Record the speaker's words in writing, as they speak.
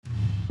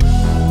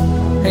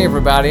Hey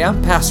everybody,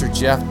 I'm Pastor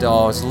Jeff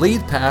Dawes,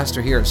 lead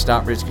pastor here at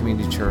Stockbridge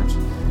Community Church.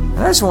 And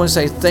I just want to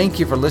say thank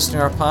you for listening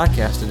to our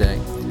podcast today.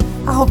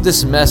 I hope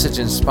this message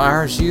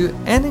inspires you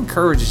and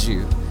encourages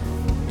you.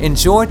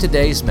 Enjoy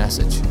today's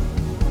message.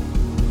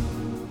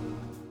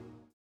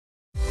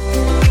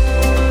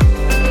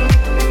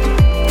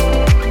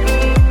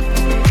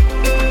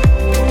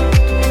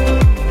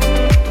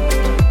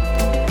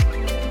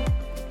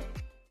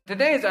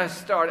 Today as I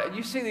start,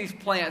 you see these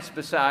plants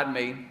beside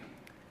me.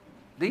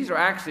 These are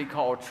actually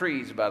called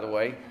trees, by the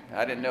way.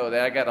 I didn't know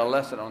that. I got a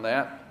lesson on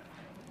that.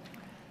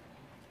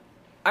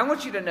 I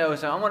want you to know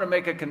something. I want to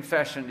make a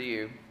confession to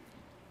you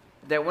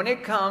that when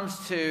it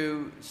comes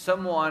to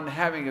someone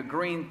having a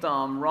green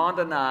thumb,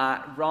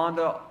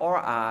 Rhonda or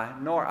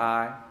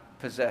I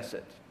possess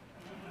it.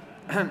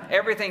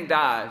 Everything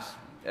dies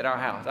at our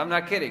house. I'm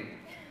not kidding.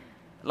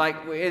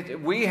 Like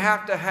we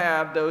have to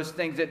have those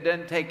things that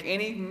doesn't take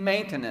any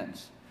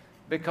maintenance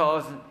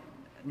because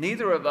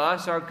neither of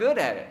us are good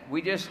at it.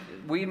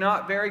 We're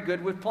not very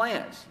good with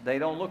plants. They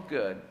don't look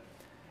good.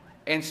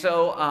 And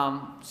so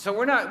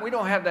we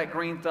don't have that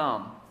green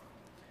thumb.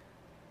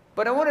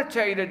 But I want to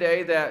tell you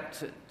today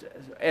that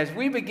as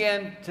we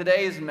begin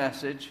today's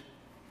message,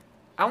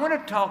 I want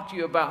to talk to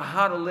you about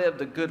how to live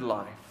the good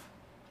life.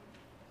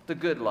 The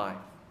good life.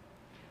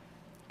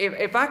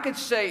 If I could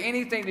say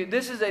anything,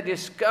 this is a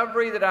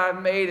discovery that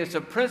I've made. It's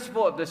a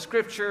principle of the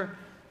Scripture.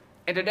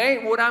 And today,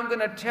 what I'm going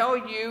to tell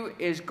you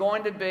is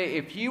going to be,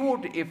 if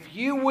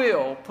you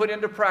will put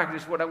into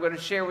practice what I'm going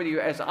to share with you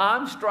as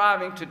I'm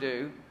striving to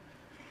do,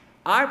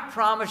 I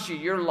promise you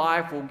your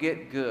life will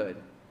get good.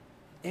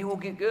 It will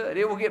get good.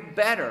 It will get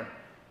better.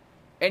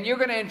 And you're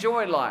going to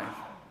enjoy life.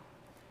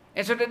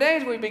 And so today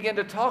as we begin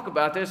to talk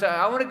about this,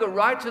 I want to go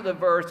right to the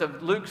verse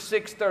of Luke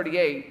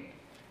 6:38.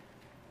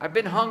 I've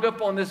been hung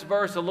up on this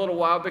verse a little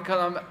while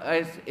because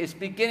it's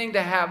beginning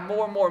to have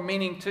more and more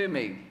meaning to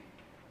me.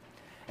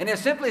 And it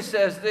simply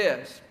says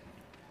this: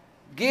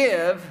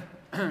 give,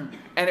 and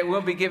it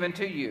will be given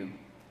to you.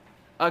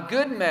 A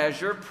good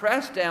measure,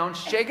 pressed down,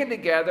 shaken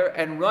together,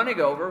 and running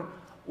over,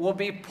 will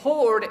be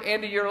poured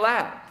into your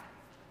lap.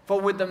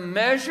 For with the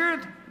measure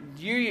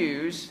you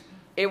use,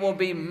 it will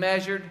be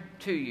measured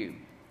to you.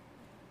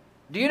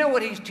 Do you know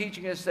what he's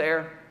teaching us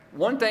there?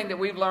 One thing that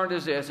we've learned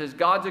is this, is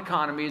God's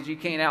economy is you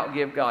can't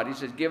outgive God. He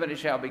says, given it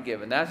shall be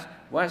given. That's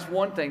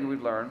one thing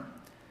we've learned.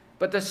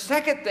 But the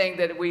second thing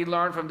that we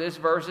learn from this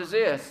verse is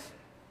this,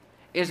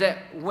 is that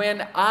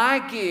when I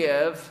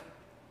give,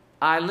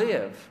 I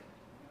live.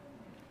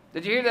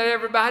 Did you hear that,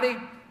 everybody?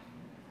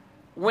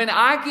 When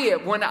I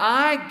give,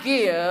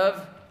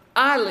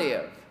 I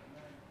live.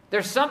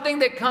 There's something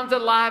that comes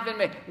alive in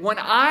me. When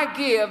I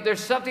give,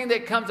 there's something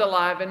that comes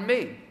alive in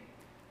me.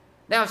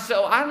 Now,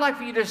 so I'd like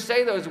for you to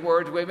say those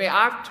words with me.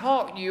 I've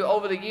taught you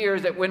over the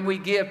years that when we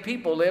give,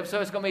 people live,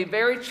 so it's going to be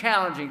very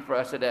challenging for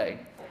us today.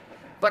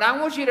 But I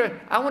want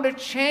to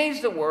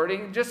change the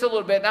wording just a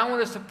little bit, and I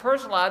want us to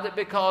personalize it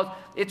because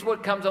it's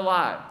what comes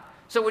alive.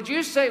 So would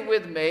you say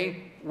with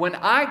me, when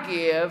I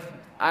give,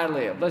 I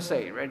live? Let's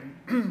say it, ready?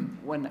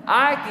 When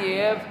I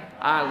give,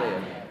 I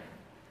live.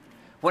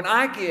 When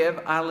I give,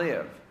 I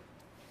live.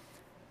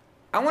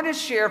 I want to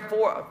share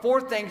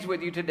four things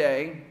with you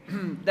today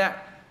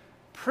that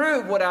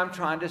prove what I'm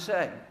trying to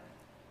say.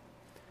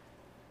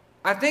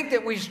 I think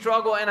that we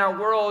struggle in our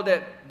world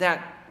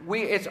that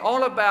it's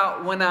all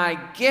about when I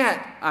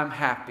get, I'm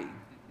happy.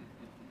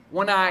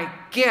 When I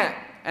get,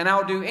 and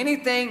I'll do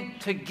anything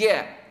to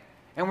get.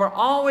 And we're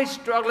always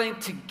struggling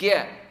to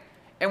get.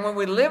 And when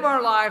we live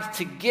our lives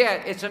to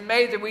get, it's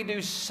amazing that we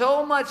do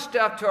so much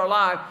stuff to our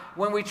life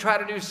when we try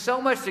to do so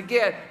much to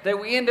get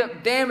that we end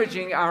up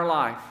damaging our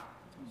life.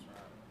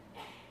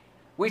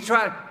 We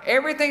try,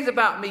 everything's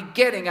about me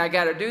getting. I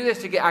got to do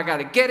this to get, I got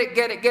to get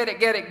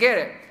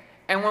it.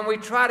 And when we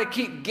try to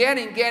keep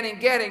getting,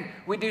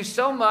 we do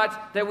so much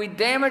that we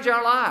damage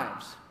our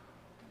lives.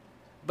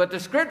 But the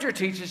Scripture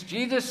teaches,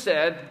 Jesus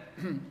said,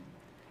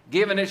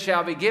 given it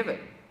shall be given.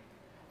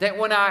 That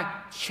when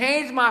I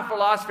change my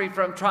philosophy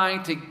from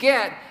trying to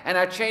get and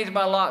I change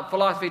my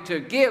philosophy to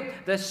give,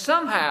 that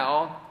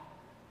somehow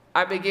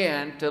I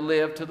begin to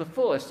live to the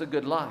fullest a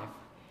good life.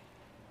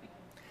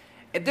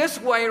 And this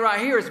way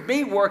right here is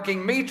me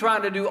working, me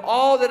trying to do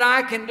all that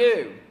I can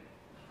do.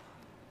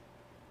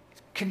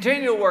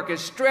 Continual work is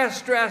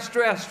stress.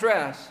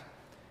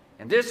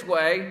 And this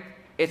way,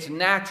 it's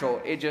natural.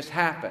 It just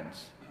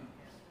happens.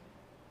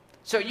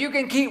 So you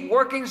can keep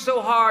working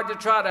so hard to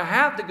try to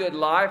have the good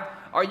life,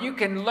 or you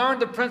can learn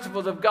the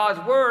principles of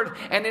God's Word,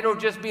 and it'll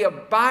just be a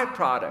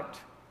byproduct.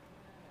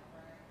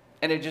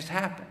 And it just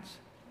happens.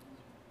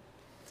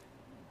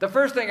 The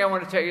first thing I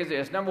want to tell you is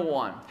this. Number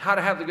one, how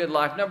to have the good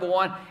life. Number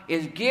one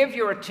is give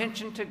your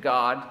attention to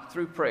God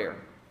through prayer.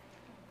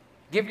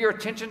 Give your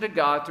attention to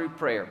God through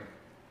prayer.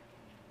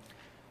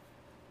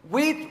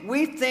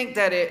 We think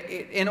that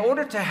in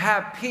order to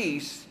have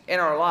peace in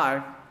our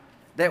life,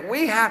 that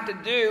we have to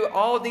do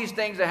all these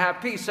things to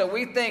have peace. So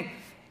we think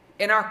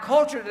in our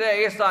culture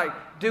today, it's like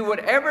Do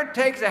whatever it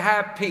takes to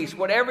have peace.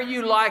 Whatever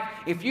you like,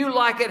 if you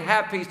like it,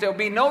 have peace. There'll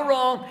be no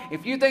wrong.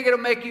 If you think it'll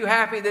make you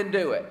happy, then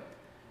do it.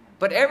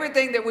 But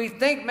everything that we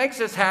think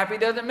makes us happy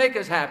doesn't make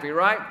us happy,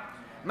 right?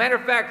 Matter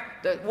of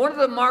fact, one of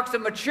the marks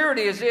of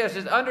maturity is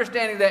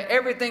understanding that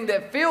everything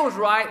that feels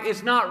right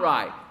is not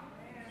right.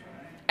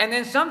 And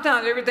then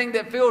sometimes everything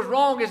that feels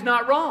wrong is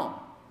not wrong,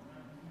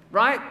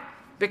 right?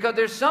 Because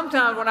there's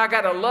sometimes when I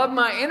got to love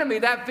my enemy,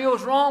 that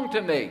feels wrong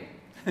to me.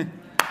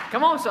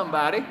 Come on,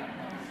 somebody.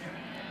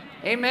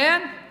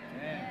 Amen?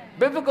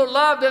 Biblical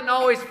love doesn't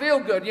always feel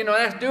good. You know,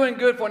 that's doing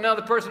good for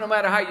another person no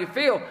matter how you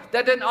feel.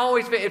 That doesn't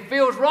always feel. It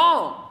feels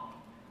wrong.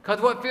 Because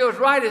what feels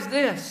right is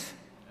this.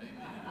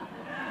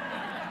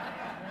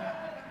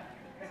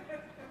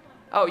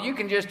 Oh, you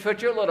can just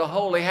put your little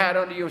holy hat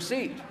under your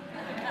seat.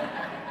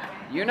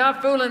 You're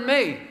not fooling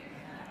me.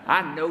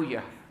 I know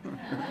you.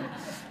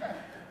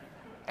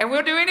 And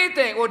we'll do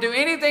anything. We'll do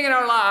anything in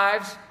our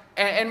lives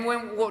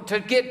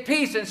to get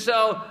peace. And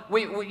so,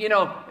 we you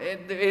know,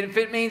 if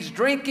it means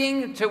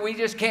drinking till we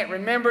just can't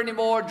remember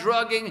anymore,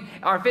 drugging,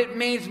 or if it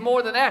means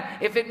more than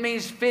that, if it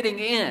means fitting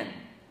in.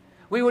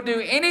 We will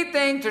do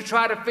anything to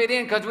try to fit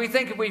in because we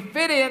think if we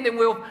fit in, then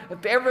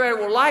everybody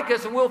will like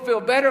us and we'll feel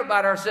better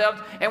about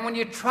ourselves. And when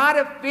you try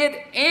to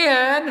fit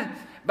in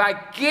by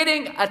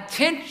getting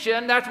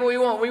attention, that's what we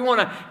want. We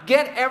want to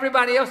get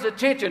everybody else's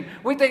attention.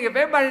 We think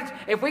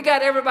if we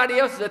got everybody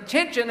else's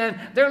attention and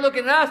they're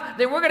looking at us,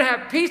 then we're going to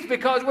have peace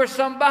because we're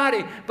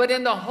somebody. But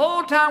in the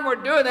whole time we're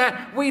doing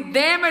that, we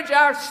damage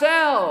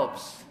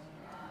ourselves.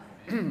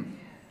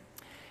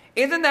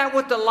 Isn't that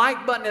what the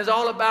like button is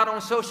all about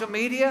on social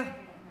media?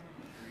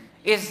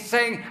 Is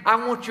saying, I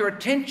want your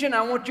attention,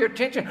 I want your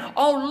attention.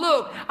 Oh,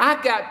 look,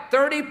 I got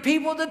 30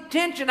 people's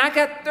attention. I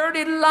got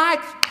 30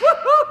 likes.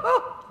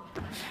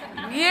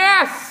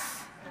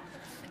 Yes.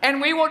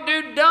 And we will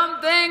do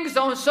dumb things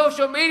on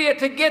social media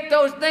to get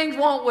those things,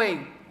 won't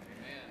we?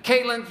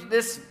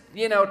 Caitlin's,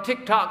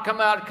 TikTok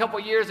come out a couple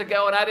years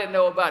ago, and I didn't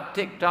know about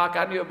TikTok.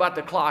 I knew about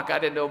the clock. I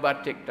didn't know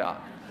about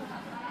TikTok.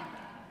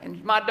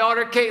 And my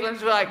daughter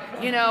Caitlin's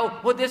like,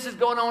 this is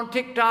going on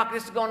TikTok,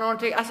 this is going on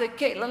TikTok. I said,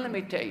 Caitlin, let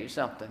me tell you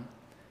something.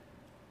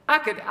 I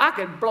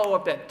could blow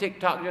up that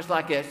TikTok just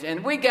like this.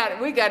 And we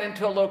got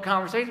into a little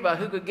conversation about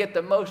who could get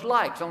the most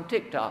likes on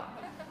TikTok.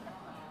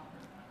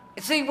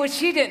 See, what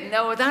she didn't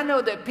know is I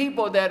know that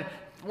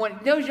when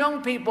those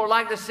young people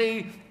like to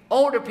see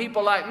older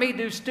people like me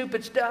do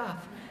stupid stuff.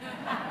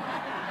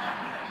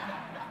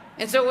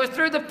 And so it was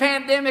through the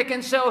pandemic,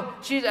 and so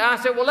I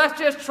said, well, let's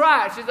just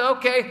try it. She said,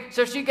 okay.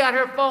 So she got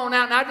her phone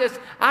out, and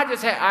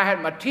I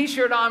had my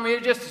T-shirt on me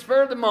just to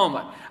spur the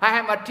moment. I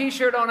had my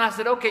T-shirt on. I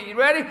said, okay, you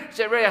ready? She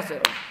said, ready. I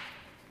said,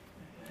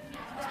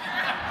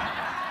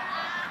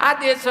 I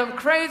did some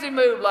crazy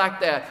move like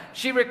that.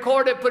 She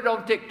recorded, put it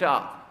on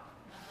TikTok.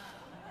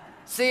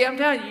 See, I'm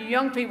telling you,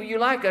 young people, you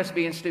like us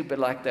being stupid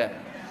like that.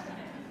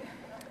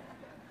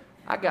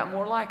 I got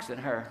more likes than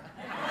her.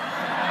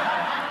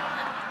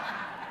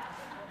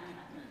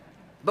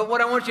 But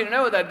what I want you to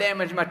know is I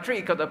damaged my tree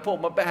because I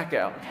pulled my back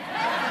out.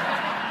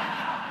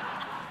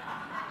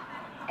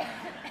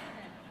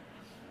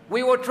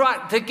 We will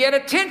try to get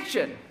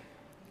attention.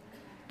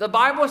 The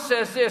Bible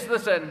says this,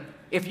 listen,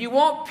 if you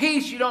want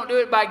peace, you don't do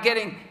it by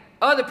getting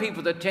other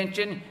people's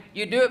attention.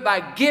 You do it by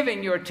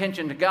giving your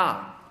attention to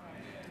God.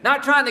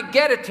 Not trying to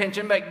get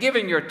attention, but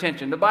giving your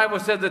attention. The Bible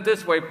says it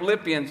this way,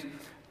 Philippians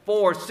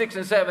 4, 6,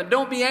 and 7.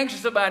 Don't be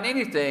anxious about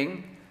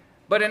anything,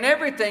 but in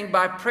everything,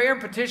 by prayer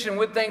and petition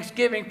with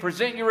thanksgiving,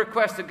 present your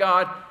request to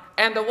God.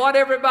 And the what,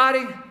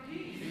 everybody?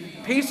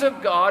 Peace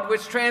of God,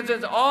 which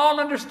transcends all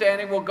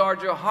understanding, will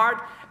guard your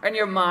heart and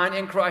your mind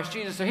in Christ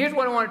Jesus. So here's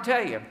what I want to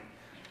tell you.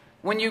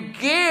 When you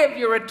give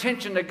your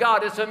attention to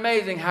God, it's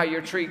amazing how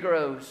your tree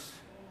grows.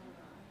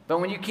 But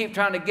when you keep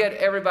trying to get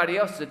everybody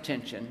else's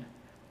attention,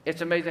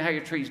 it's amazing how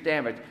your tree's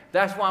damaged.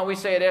 That's why we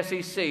say at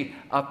SEC,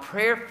 a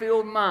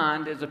prayer-filled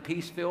mind is a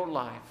peace-filled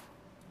life.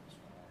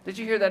 Did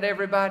you hear that,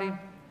 everybody?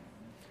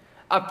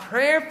 A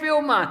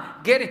prayer-filled mind,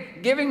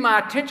 giving my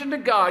attention to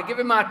God,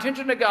 giving my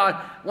attention to God.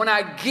 When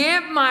I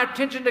give my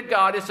attention to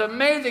God, it's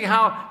amazing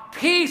how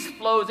peace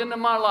flows into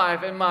my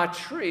life and my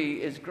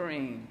tree is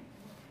green.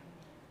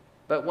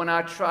 But when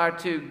I try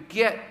to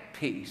get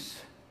peace,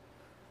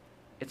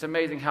 it's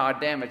amazing how I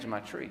damage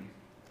my tree.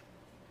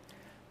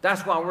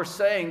 That's why we're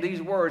saying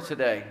these words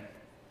today.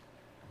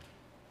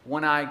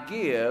 When I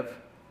give,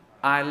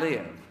 I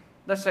live.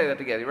 Let's say that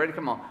together. You ready?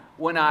 Come on.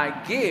 When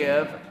I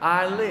give,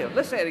 I live.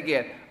 Let's say it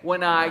again.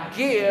 When I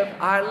give,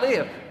 I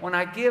live. When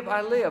I give,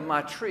 I live.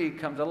 My tree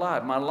comes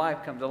alive. My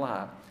life comes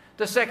alive.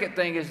 The second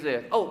thing is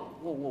this.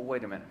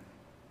 Wait a minute.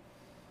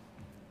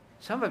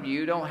 Some of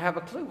you don't have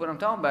a clue what I'm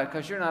talking about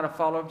because you're not a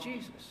follower of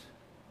Jesus.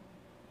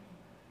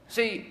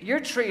 See, your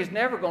tree is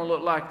never going to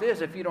look like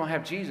this if you don't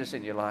have Jesus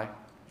in your life.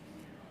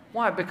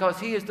 Why? Because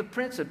He is the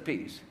Prince of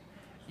Peace.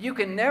 You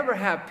can never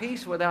have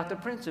peace without the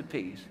Prince of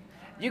Peace.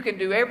 You can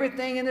do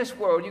everything in this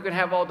world. You can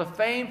have all the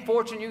fame,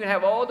 fortune. You can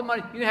have all the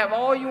money. You can have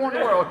all you want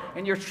in the world.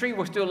 And your tree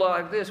will still look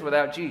like this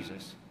without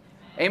Jesus.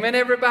 Amen,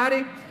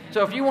 everybody?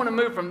 So if you want to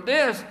move from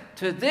this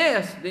to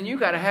this, then you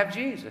got to have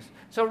Jesus.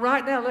 So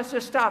right now, let's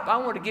just stop. I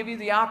want to give you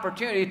the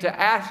opportunity to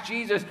ask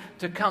Jesus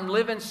to come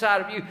live inside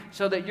of you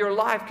so that your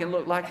life can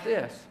look like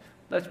this.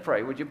 Let's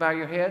pray. Would you bow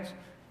your heads?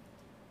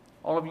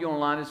 All of you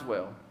online as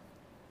well.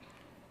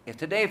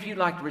 If you'd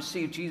like to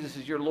receive Jesus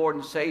as your Lord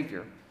and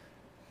Savior,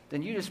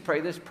 then you just pray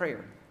this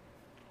prayer.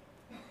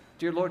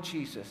 Dear Lord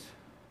Jesus,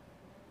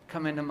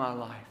 come into my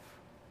life.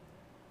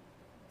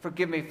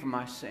 Forgive me for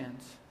my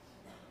sins.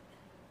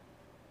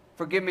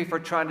 Forgive me for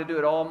trying to do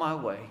it all my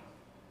way.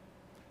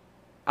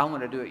 I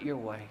want to do it your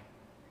way.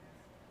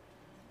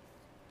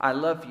 I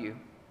love you.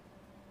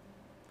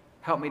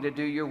 Help me to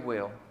do your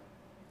will.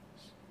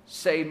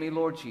 Save me,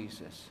 Lord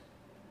Jesus.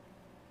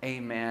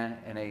 Amen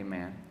and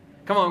amen.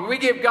 Come on, we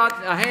give God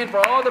a hand for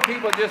all the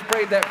people who just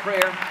prayed that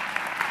prayer.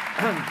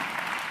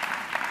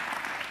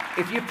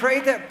 If you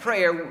prayed that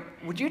prayer,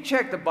 would you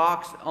check the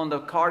box on the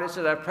card that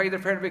says, I prayed the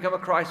prayer to become a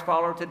Christ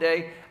follower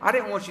today? I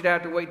didn't want you to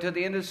have to wait till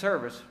the end of the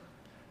service.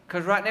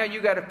 Because right now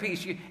you got a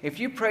peace. If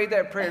you prayed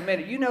that prayer in a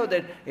minute, you know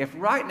that if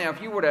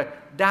you were to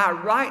die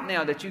right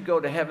now, that you go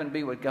to heaven and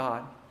be with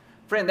God.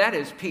 Friend, that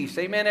is peace.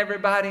 Amen,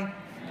 everybody?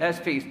 That's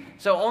peace.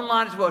 So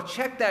online as well,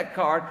 check that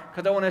card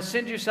because I want to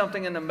send you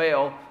something in the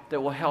mail that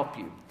will help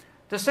you.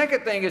 The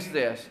second thing is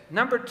this.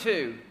 Number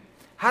 2,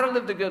 how to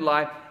live the good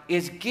life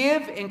is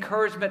give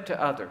encouragement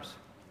to others.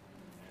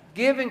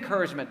 Give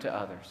encouragement to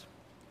others.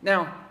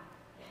 Now,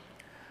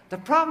 the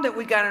problem that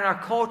we got in our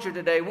culture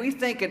today, we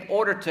think in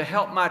order to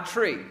help my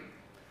tree.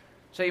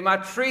 Say, my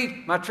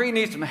tree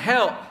needs some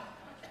help.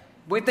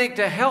 We think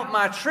to help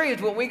my tree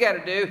is what we got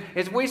to do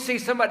is we see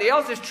somebody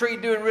else's tree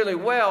doing really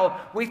well.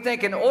 We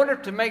think in order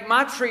to make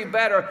my tree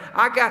better,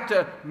 I got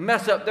to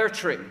mess up their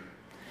tree.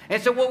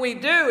 And so what we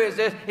do is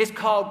this, it's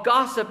called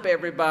gossip,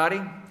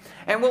 everybody.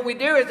 And what we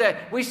do is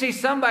that we see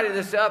somebody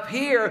that's up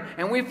here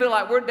and we feel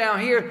like we're down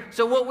here.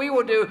 So what we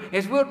will do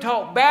is we'll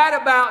talk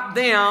bad about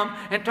them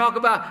and talk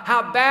about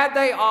how bad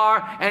they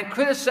are and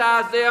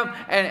criticize them.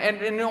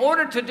 And in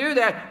order to do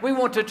that, we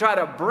want to try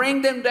to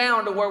bring them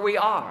down to where we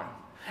are.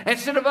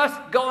 Instead of us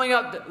going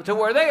up to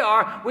where they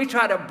are, we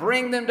try to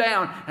bring them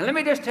down. And let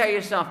me just tell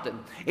you something.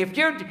 If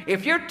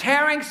you're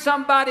tearing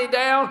somebody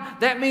down,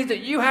 that means that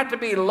you have to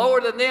be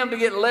lower than them to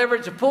get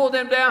leverage to pull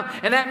them down.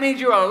 And that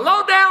means you're a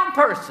low-down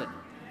person.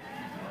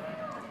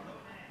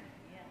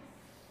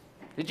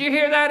 Did you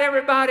hear that,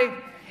 everybody?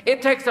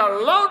 It takes a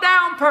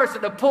low-down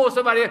person to pull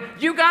somebody in.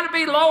 You got to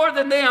be lower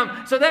than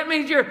them. So that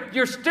means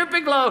you're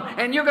stooping low,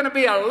 and you're going to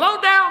be a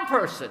low-down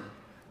person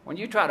when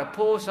you try to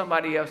pull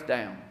somebody else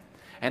down.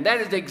 And that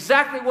is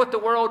exactly what the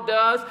world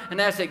does, and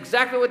that's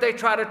exactly what they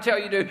try to tell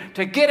you to do.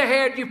 To get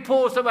ahead, you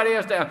pull somebody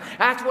else down.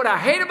 That's what I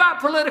hate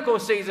about political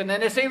season,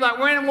 and it seems like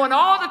we're in one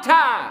all the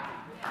time.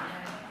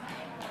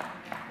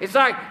 It's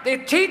like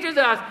it teaches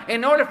us,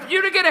 in order for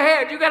you to get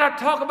ahead, you got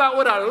to talk about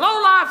what a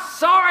low-life,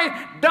 sorry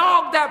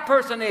dog that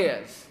person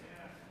is.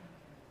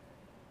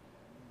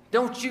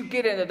 Don't you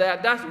get into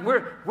that.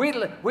 We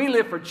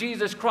live for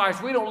Jesus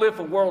Christ. We don't live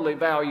for worldly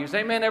values.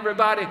 Amen,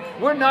 everybody?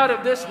 We're not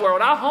of this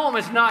world. Our home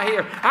is not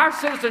here. Our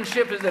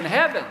citizenship is in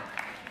heaven.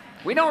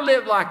 We don't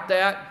live like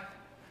that.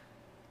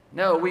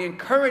 No, we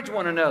encourage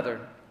one another.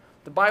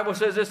 The Bible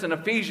says this in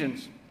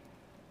Ephesians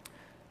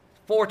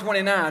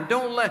 4:29.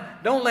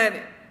 Don't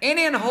let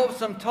any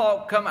unwholesome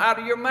talk come out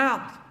of your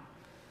mouth.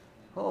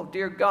 Oh,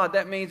 dear God,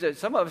 that means that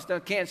some of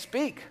us can't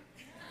speak.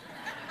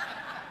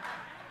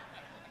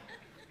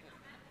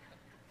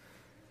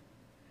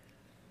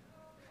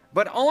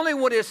 But only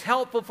what is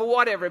helpful for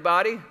what,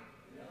 everybody?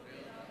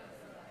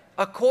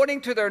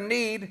 According to their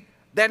need,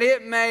 that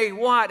it may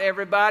what,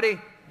 everybody?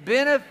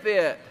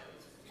 Benefit.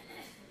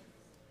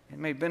 It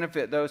may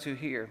benefit those who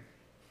hear.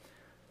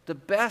 The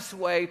best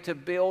way to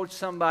build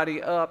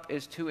somebody up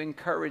is to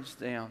encourage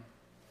them.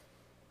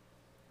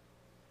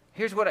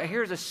 Here's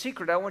a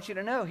secret I want you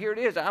to know. Here it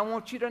is. I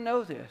want you to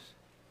know this.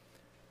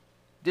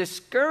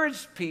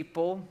 Discouraging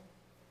people,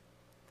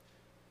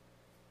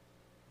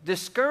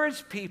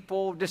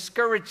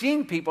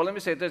 let me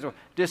say it this way.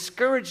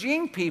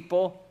 Discouraging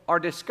people are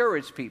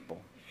discouraged people.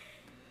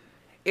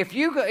 If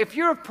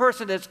you're a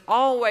person that's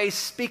always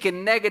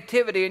speaking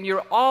negativity and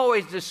you're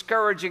always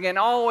discouraging and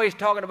always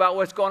talking about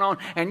what's going on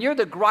and you're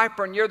the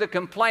griper and you're the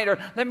complainer,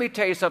 let me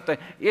tell you something.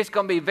 It's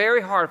going to be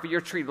very hard for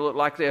your tree to look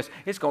like this.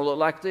 It's going to look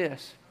like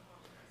this.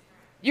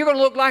 You're going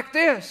to look like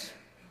this.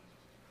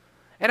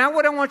 And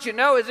what I want you to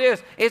know is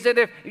this, is that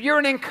if you're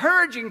an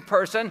encouraging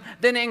person,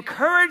 then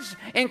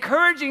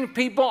encouraging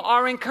people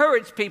are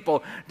encouraged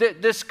people.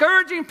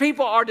 Discouraging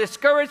people are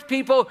discouraged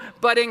people,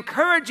 but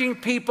encouraging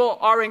people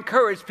are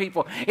encouraged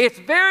people. It's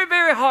very,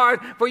 very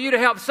hard for you to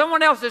help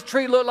someone else's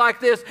tree look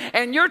like this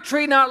and your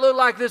tree not look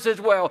like this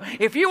as well.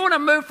 If you want to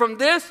move from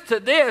this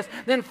to this,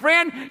 then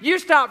friend, you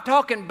stop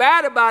talking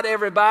bad about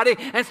everybody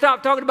and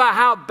stop talking about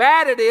how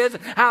bad it is,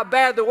 how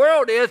bad the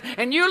world is,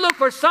 and you look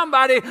for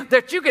somebody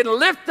that you can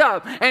lift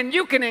up and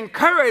you can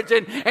encourage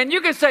and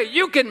you can say,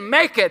 you can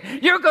make it.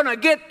 You're going to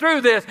get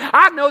through this.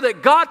 I know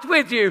that God's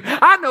with you.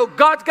 I know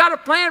God's got a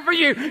plan for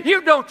you.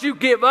 You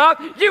give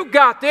up. You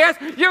got this.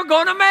 You're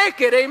going to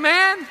make it.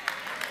 Amen.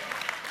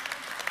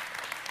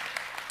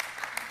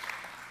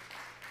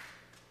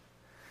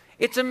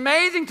 It's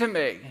amazing to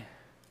me.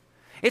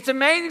 It's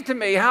amazing to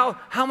me how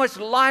much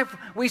life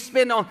we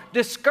spend on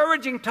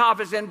discouraging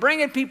topics and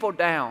bringing people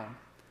down.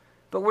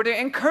 But we're to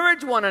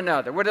encourage one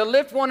another. We're to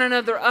lift one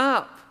another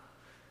up.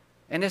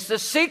 And it's the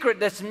secret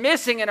that's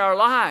missing in our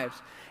lives.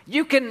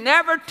 You can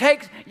never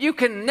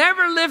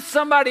lift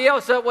somebody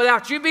else up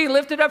without you being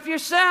lifted up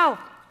yourself.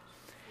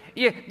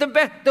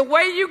 The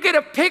way you get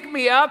a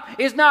pick-me-up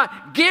is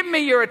not give me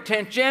your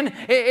attention.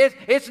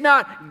 It's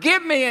not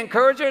give me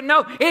encouragement.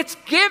 No, it's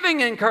giving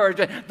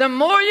encouragement. The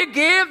more you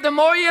give, the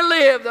more you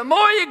live. The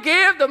more you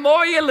give, the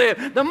more you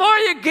live. The more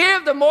you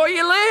give, the more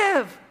you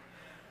live.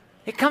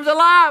 It comes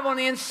alive on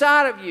the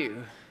inside of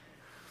you.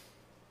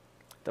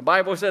 The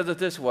Bible says it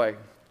this way.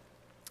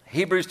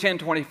 Hebrews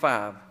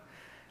 10:25.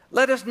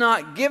 Let us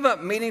not give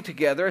up meeting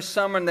together as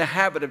some are in the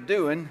habit of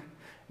doing.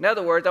 In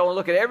other words, I want to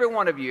look at every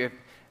one of you.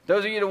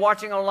 Those of you that are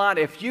watching online,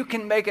 if you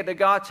can make it to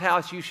God's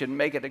house, you should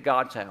make it to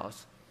God's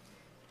house.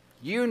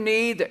 You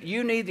need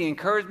the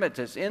encouragement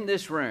that's in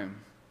this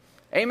room.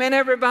 Amen,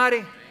 everybody?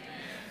 Amen.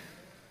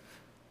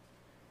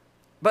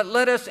 But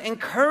let us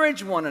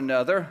encourage one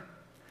another,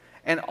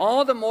 and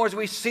all the more as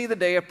we see the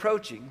day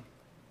approaching.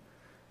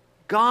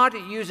 God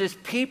uses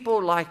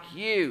people like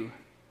you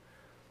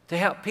to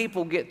help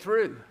people get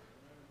through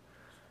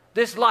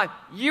this life.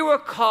 You are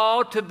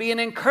called to be an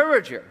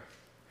encourager.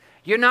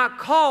 You're not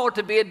called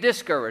to be a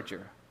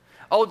discourager.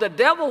 Oh, the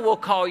devil will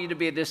call you to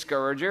be a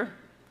discourager.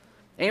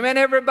 Amen,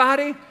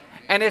 everybody?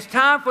 And it's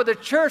time for the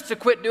church to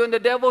quit doing the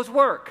devil's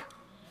work.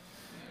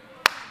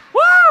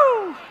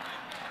 Woo!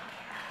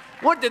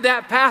 What did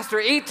that pastor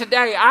eat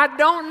today? I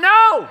don't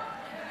know.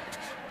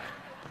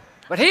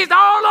 But he's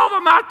all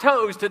over my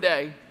toes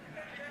today.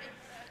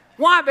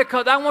 Why?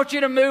 Because I want you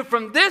to move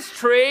from this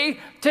tree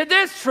to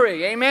this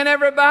tree. Amen,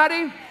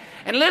 everybody?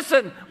 And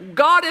listen,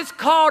 God has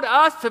called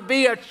us to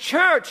be a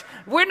church.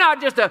 We're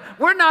not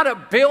a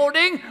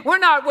building. We're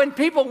not, when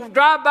people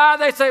drive by,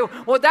 they say,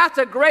 well, that's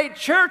a great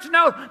church.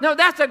 No,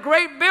 that's a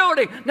great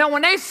building. Now,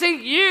 when they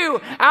see you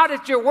out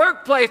at your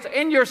workplace,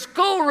 in your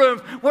schoolroom,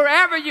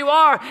 wherever you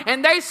are,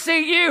 and they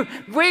see you,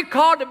 we're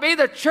called to be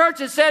the church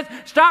that says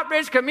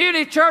Stockbridge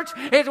Community Church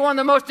is one of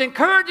the most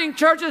encouraging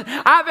churches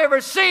I've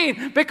ever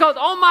seen. Because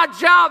on my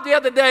job the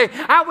other day,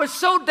 I was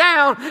so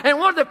down, and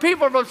one of the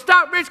people from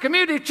Stockbridge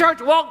Community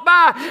Church walked by,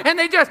 and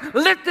they just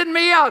lifted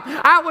me up.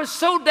 I was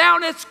so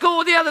down at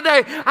school the other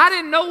day. I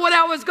didn't know what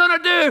I was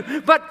going to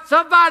do, but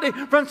somebody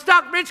from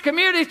Stockbridge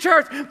Community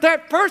Church,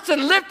 that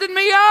person lifted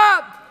me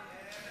up.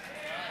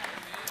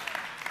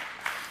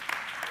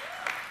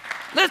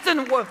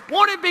 Listen,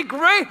 won't it be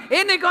great?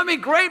 Isn't it going to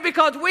be great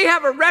because we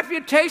have a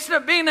reputation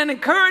of being an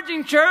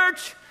encouraging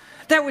church?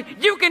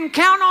 That you can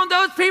count on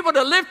those people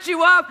to lift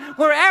you up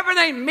wherever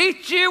they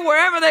meet you,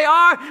 wherever they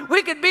are.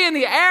 We could be in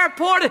the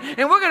airport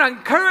and we're going to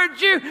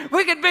encourage you.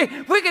 We could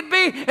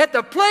be at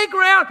the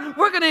playground.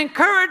 We're going to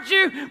encourage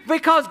you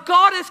because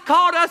God has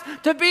called us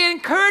to be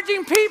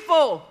encouraging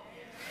people.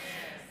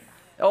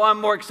 Oh, I'm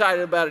more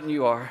excited about it than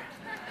you are.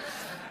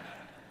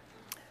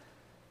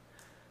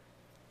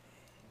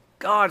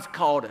 God's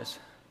called us.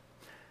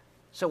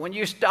 So when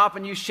you stop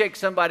and you shake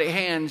somebody's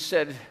hand and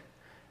said,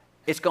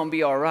 it's going to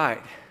be all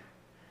right.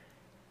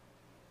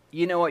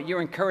 You know what?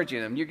 You're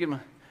encouraging them. You're giving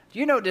them.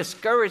 You know,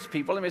 discouraged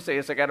people, let me say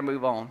this, I got to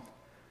move on.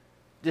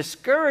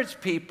 Discouraged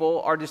people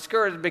are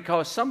discouraged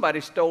because somebody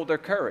stole their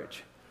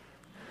courage.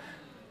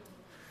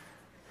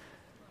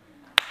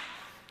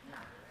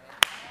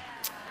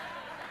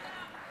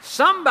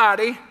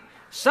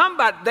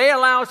 They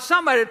allowed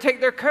somebody to take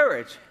their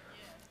courage.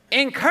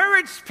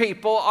 Encouraged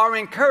people are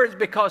encouraged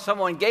because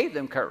someone gave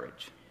them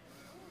courage.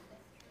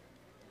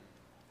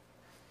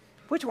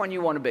 Which one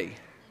you want to be?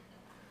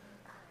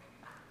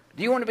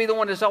 Do you want to be the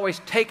one that's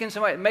always taking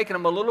somebody, making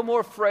them a little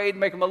more afraid,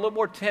 making them a little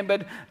more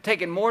timid,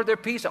 taking more of their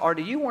peace? Or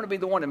do you want to be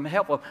the one to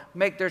help them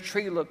make their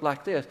tree look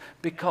like this?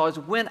 Because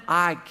when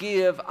I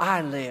give,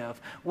 I live.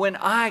 When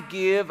I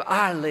give,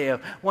 I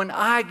live. When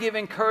I give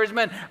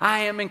encouragement, I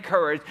am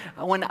encouraged.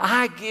 When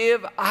I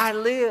give, I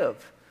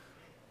live.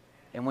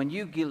 And when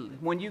you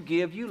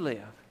give, you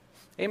live.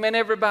 Amen,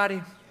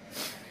 everybody?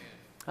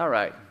 All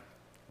right.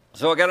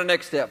 So I got a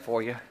next step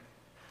for you.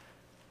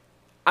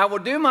 I will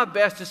do my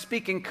best to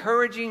speak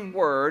encouraging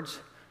words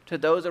to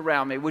those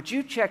around me. Would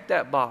you check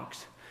that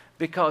box?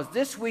 Because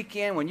this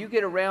weekend, when you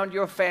get around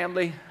your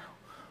family,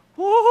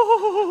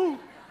 woo,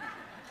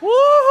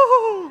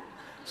 woo,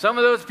 some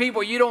of those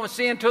people you don't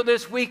see until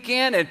this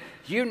weekend, and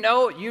you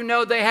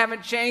know they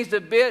haven't changed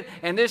a bit,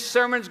 and this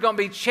sermon's going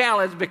to be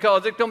challenged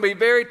because it's going to be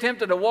very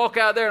tempting to walk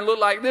out there and look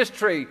like this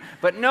tree.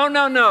 But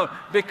no,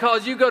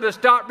 because you go to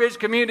Stockbridge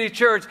Community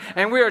Church,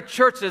 and we're a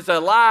church that's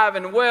alive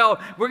and well.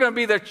 We're going to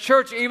be the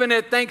church even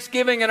at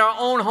Thanksgiving in our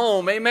own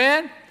home.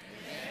 Amen?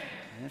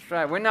 That's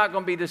right. We're not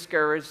going to be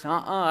discouraged.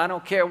 I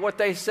don't care what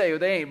they say.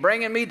 They ain't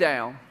bringing me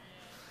down.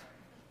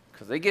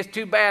 Because if it gets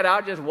too bad,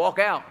 I'll just walk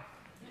out.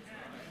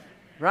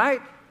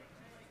 Right?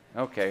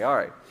 Okay, all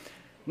right.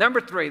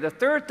 Number 3, the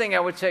third thing I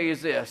would tell you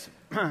is this.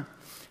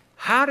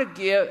 How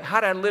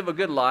to live a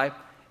good life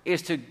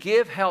is to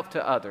give help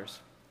to others.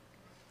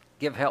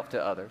 Give help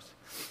to others.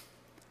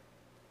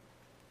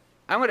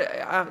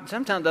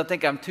 Sometimes I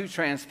think I'm too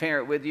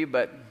transparent with you,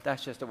 but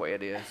that's just the way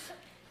it is.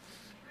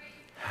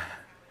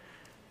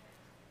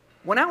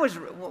 When I was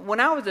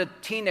a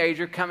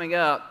teenager coming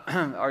up,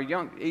 or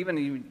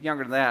even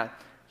younger than that,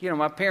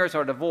 my parents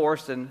are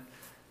divorced, and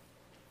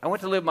I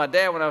went to live with my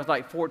dad when I was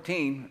like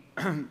 14.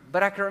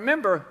 But I can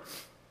remember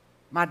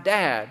my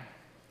dad.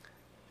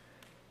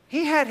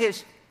 He had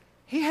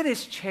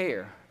his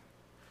chair.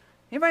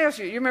 Anybody else?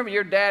 You remember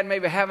your dad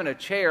maybe having a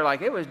chair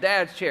like it was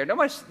Dad's chair?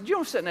 You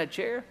don't sit in that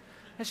chair.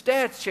 It's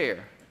Dad's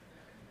chair.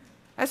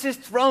 That's his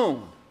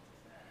throne.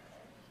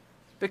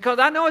 Because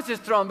I know it's his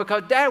throne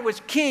because Dad was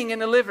king in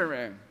the living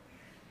room.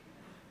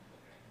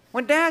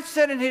 When Dad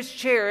sat in his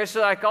chair, it's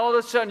like all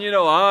of a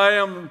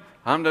sudden,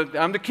 I'm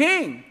the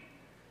king.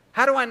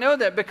 How do I know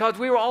that? Because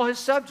we were all his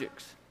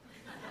subjects.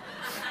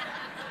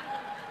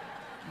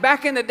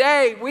 Back in the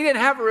day, we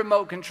didn't have a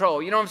remote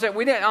control. You know what I'm saying?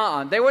 We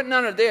didn't. There wasn't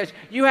none of this.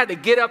 You had to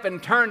get up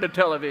and turn the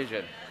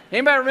television.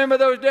 Anybody remember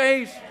those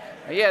days?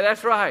 Yeah,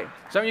 that's right.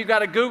 Some of you got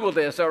to Google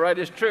this. All right,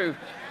 it's true.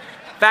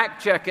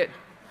 Fact check it.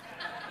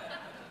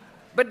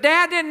 But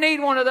Dad didn't need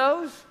one of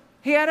those.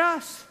 He had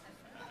us.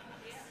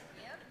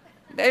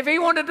 If he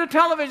wanted the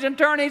television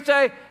turned, he'd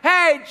say,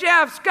 "Hey,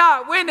 Jeff,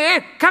 Scott,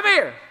 Wendy, come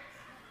here."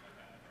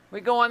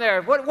 We go in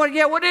there.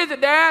 What is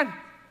it, Dad?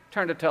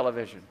 Turn the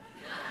television.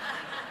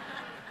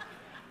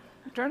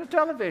 Turn the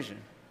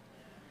television.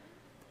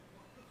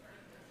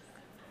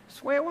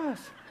 That's the way it was.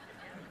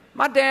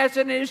 My dad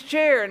sitting in his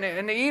chair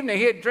in the evening,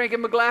 he'd drink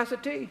him a glass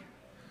of tea.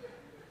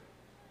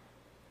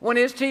 When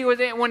he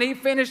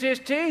finished his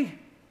tea,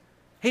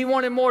 he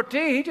wanted more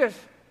tea. He just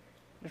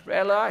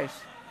rattled ice.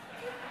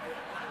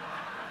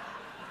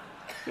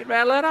 He'd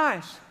rattle that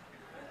ice.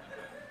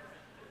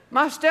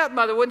 My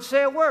stepmother wouldn't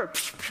say a word.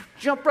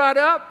 Jump right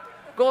up,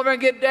 go over and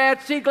get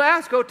Dad's tea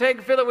glass, go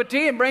fill it with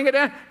tea and bring it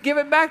down, give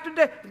it back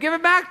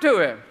to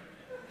him.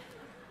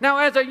 Now,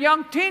 as a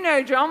young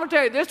teenager, I'm going to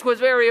tell you, this was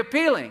very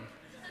appealing.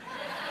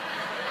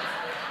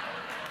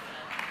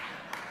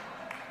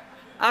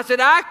 I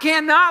said, I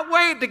cannot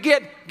wait to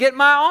get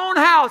my own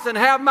house and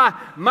have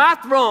my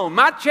throne,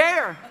 my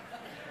chair.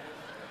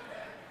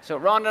 So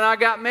Rhonda and I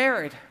got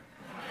married.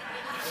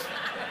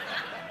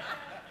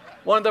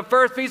 One of the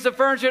first pieces of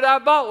furniture that I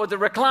bought was a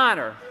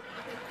recliner.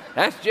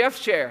 That's Jeff's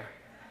chair.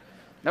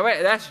 No,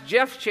 wait, that's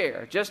Jeff's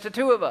chair, just the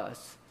two of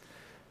us.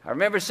 I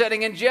remember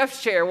sitting in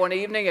Jeff's chair one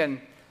evening, and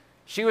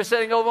she was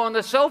sitting over on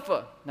the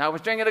sofa, and I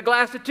was drinking a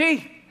glass of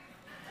tea.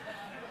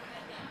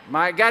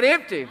 Mine got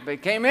empty,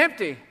 became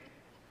empty.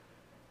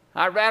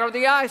 I rattled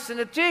the ice in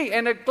the tea,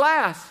 in the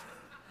glass.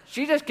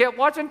 She just kept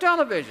watching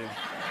television.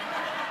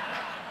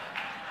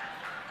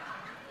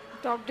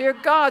 I thought, dear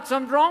God,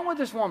 something's wrong with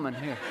this woman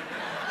here.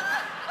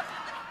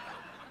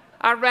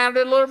 I rattled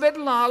it a little bit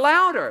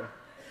louder.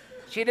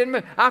 She didn't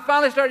move. I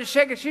finally started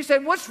shaking. She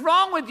said, "What's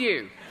wrong with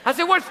you?" I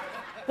said,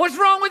 What's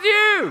wrong with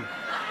you?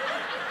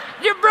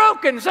 You're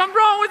broken. Something's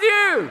wrong with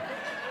you.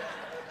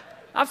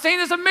 I've seen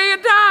this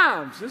 1,000,000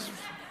 times.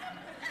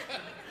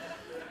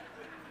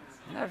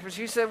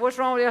 She said, "What's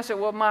wrong with you?" I said,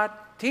 "Well, my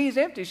tea's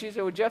empty." She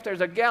said, "Well, Jeff,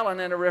 there's a gallon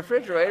in the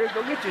refrigerator.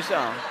 Go get you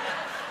some."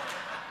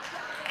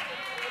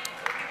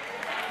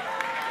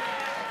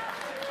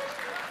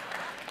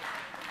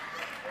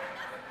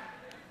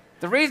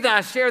 The reason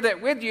I share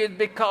that with you is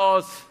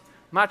because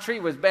my tree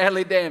was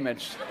badly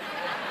damaged.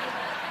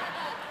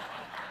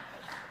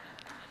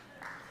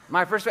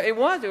 It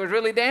was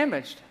really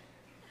damaged.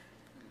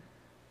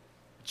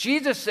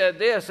 Jesus said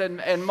this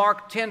in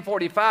Mark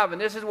 10:45, and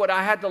this is what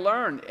I had to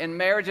learn in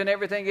marriage and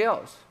everything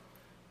else.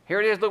 Here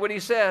it is, look what he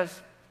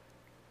says.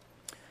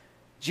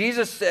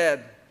 Jesus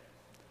said,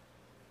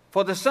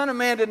 "For the Son of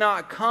Man did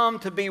not come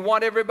to be"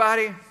 what,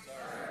 everybody? Serve.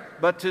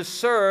 "But to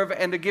serve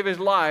and to give his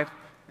life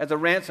as a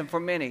ransom for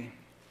many."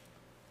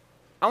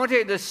 I want to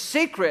tell you the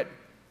secret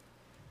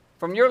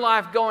from your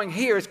life going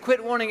here is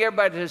quit wanting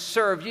everybody to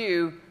serve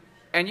you,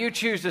 and you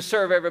choose to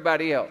serve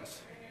everybody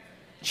else.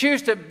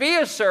 Choose to be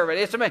a servant.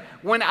 It's amazing.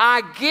 When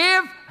I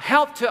give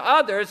help to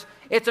others,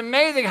 it's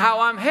amazing how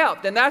I'm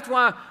helped. And that's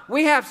why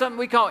we have something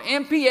we call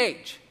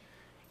MPH.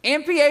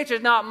 MPH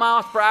is not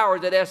miles per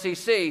hour at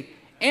SEC.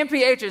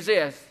 MPH is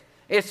this.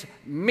 It's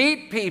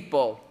meet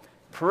people,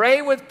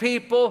 pray with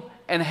people,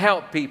 and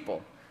help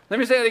people. Let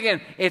me say it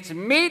again. It's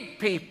meet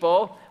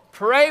people,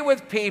 pray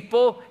with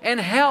people, and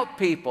help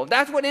people.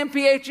 That's what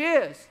MPH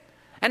is.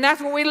 And that's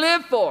what we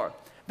live for.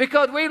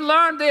 Because we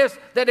learned this,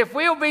 that if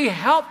we'll be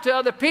help to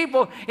other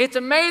people, it's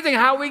amazing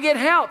how we get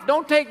help.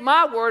 Don't take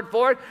my word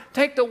for it.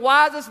 Take the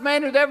wisest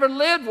man who's ever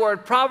lived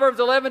word, Proverbs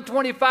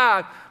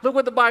 11:25. Look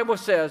what the Bible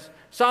says.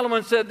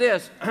 Solomon said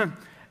this,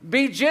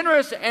 "Be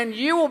generous and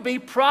you will be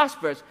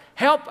prosperous.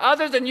 Help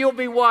others and you'll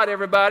be" what,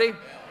 everybody?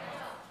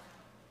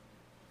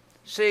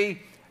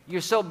 See,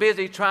 you're so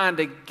busy trying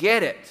to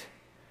get it.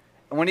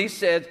 And when he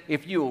says,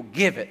 if you will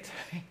give it,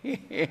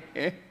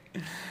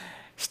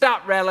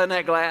 stop rattling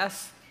that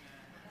glass.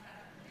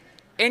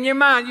 In your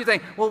mind, you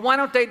think, well, why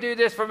don't they do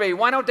this for me?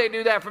 Why don't they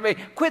do that for me?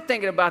 Quit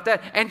thinking about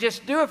that and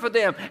just do it for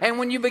them. And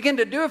when you begin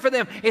to do it for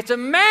them, it's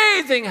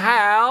amazing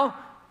how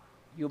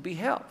you'll be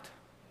helped.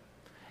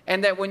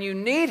 And that when you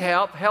need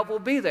help, help will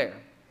be there.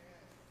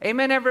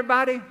 Amen,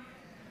 everybody?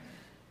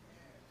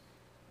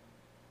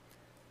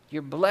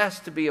 You're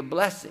blessed to be a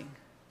blessing.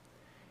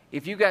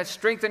 If you got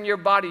strength in your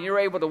body and you're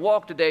able to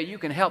walk today, you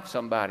can help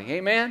somebody.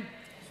 Amen?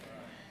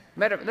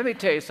 Let me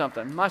tell you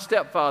something. My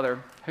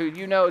stepfather, who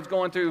you know is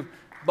going through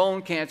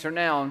bone cancer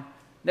now,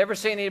 never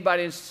seen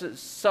anybody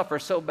suffer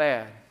so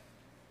bad.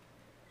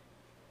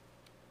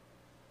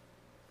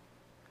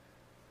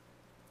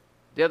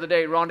 The other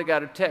day, Rhonda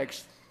got a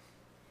text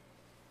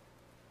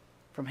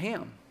from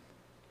him.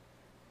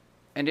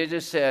 And it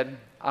just said,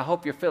 I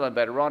hope you're feeling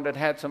better. Rhonda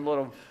had some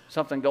little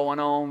something going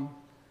on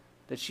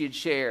that she had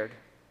shared.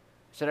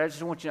 She said, I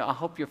just want you to know, I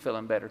hope you're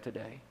feeling better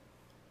today.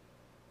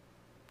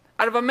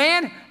 Out of a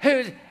man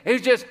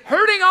who's just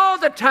hurting all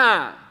the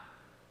time.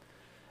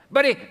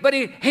 But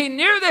he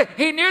knew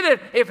that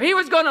if he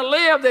was going to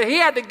live, that he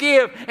had to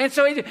give. And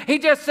so he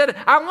just said,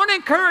 I want to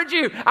encourage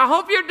you. I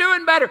hope you're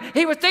doing better.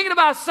 He was thinking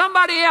about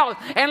somebody else.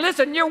 And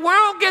listen, your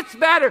world gets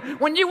better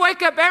when you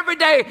wake up every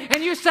day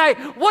and you say,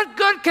 what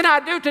good can I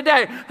do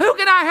today? Who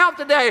can I help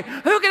today?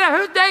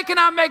 Whose day can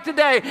I make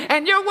today?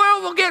 And your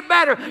world will get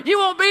better. You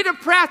won't be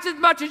depressed as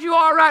much as you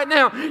are right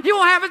now. You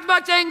won't have as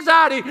much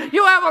anxiety.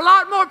 You'll have a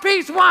lot more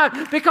peace. Why?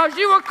 Because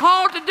you were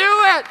called to do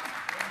it.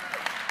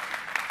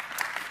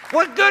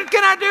 What good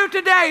can I do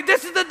today?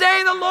 This is the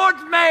day the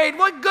Lord's made.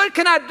 What good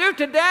can I do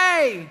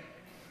today?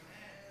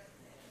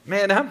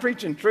 Man, I'm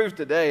preaching truth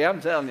today, I'm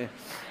telling you.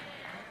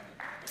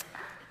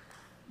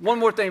 One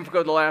more thing before we go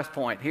to the last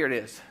point. Here it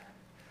is.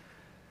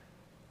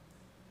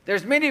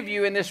 There's many of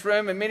you in this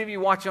room and many of you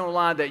watching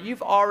online that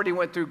you've already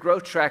went through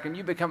Growth Track and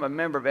you become a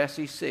member of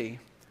SEC.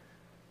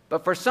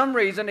 But for some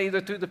reason, either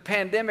through the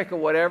pandemic or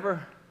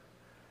whatever,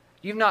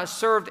 you've not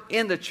served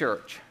in the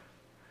church.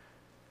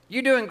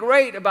 You're doing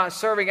great about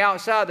serving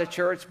outside the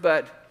church,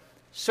 but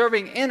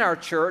serving in our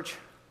church,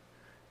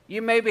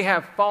 you maybe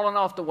have fallen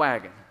off the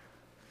wagon.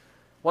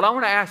 Well, I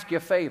want to ask you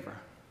a favor.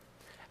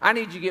 I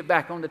need you to get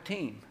back on the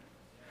team.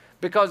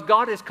 Because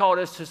God has called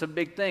us to some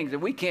big things,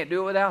 and we can't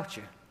do it without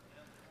you.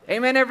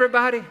 Amen,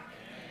 everybody? Amen.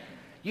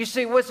 You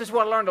see, this is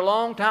what I learned a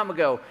long time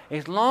ago.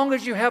 As long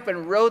as you help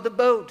and row the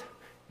boat,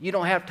 you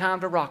don't have time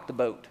to rock the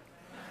boat.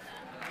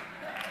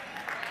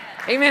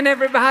 Amen,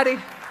 everybody?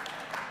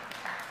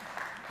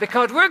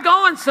 Because we're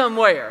going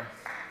somewhere.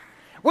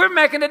 We're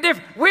making a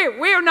difference.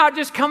 We're not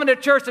just coming to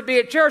church to be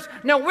at church.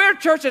 No, we're a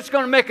church that's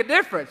going to make a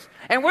difference.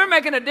 And we're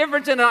making a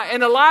difference in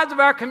the lives of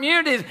our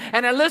communities.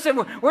 And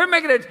listen, we're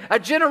making a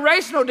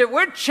generational difference.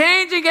 We're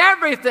changing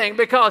everything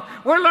because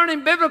we're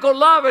learning biblical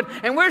love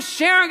and we're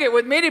sharing it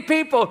with many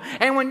people.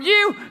 And when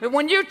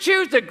you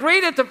choose to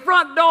greet at the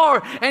front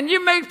door and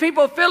you make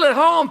people feel at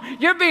home,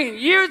 you're being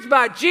used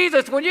by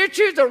Jesus. When you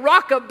choose to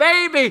rock a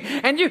baby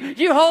and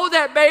you hold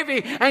that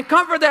baby and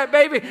comfort that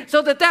baby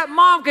so that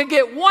mom can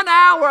get 1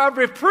 hour of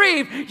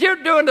reprieve, you're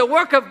doing the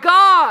work of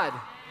God.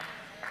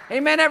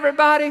 Amen,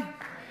 everybody?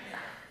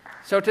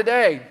 So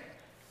today,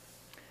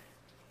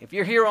 if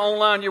you're here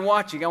online, you're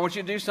watching, I want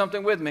you to do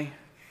something with me. It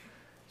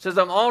says,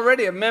 I'm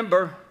already a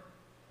member,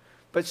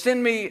 but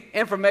send me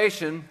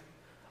information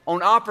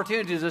on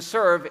opportunities to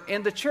serve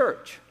in the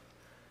church.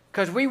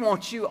 Because we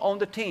want you on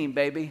the team,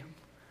 baby.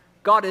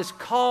 God has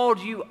called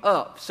you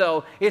up.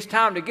 So it's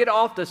time to get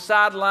off the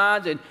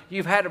sidelines, and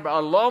you've had a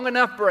long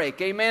enough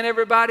break. Amen,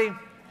 everybody?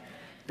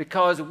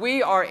 Because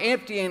we are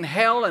emptying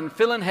hell and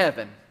filling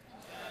heaven.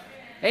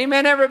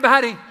 Amen,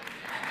 everybody?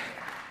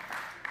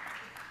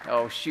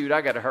 Oh, shoot,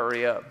 I got to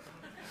hurry up.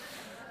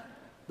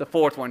 The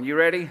fourth one, you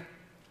ready?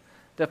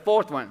 The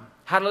fourth one,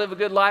 how to live a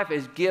good life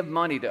is give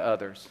money to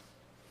others.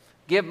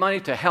 Give money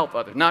to help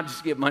others. Not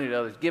just give money to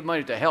others, give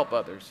money to help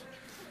others.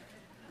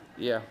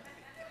 Yeah.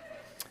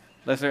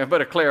 Listen, I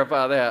better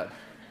clarify that.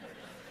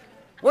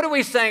 What are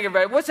we saying,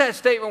 everybody? What's that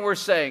statement we're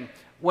saying?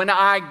 When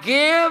I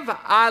give,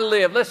 I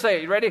live. Let's say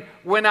it. You ready?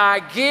 When I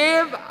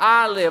give,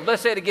 I live.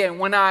 Let's say it again.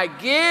 When I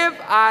give,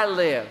 I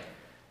live.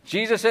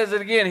 Jesus says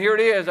it again. Here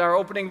it is, our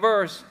opening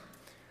verse.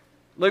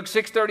 Luke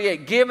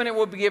 6:38. Give and it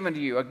will be given to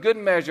you. A good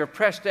measure,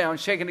 pressed down,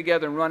 shaken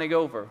together, and running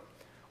over,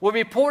 will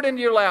be poured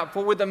into your lap.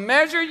 For with the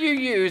measure you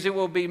use, it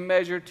will be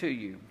measured to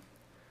you.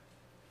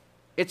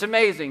 It's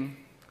amazing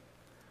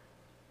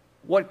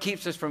what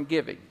keeps us from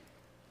giving.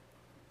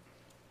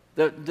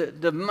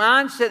 The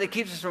mindset that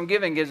keeps us from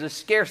giving is a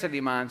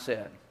scarcity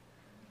mindset.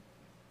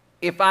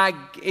 If I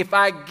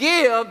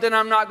give, then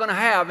I'm not going to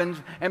have.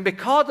 And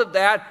because of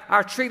that,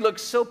 our tree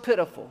looks so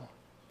pitiful.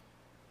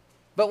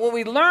 But what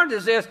we learned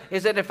is this,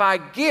 is that if I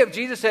give,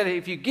 Jesus said,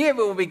 if you give,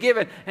 it will be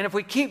given. And if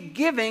we keep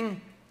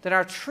giving, then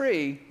our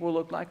tree will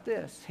look like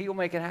this. He will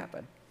make it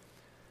happen.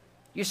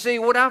 You see,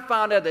 what I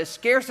found out, that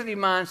scarcity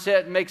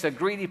mindset makes a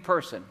greedy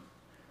person.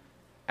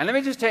 And let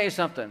me just tell you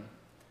something.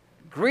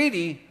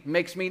 Greedy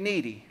makes me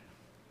needy.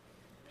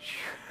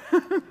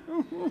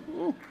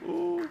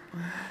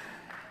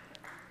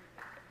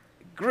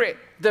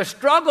 The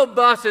struggle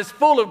bus is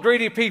full of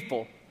greedy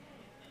people.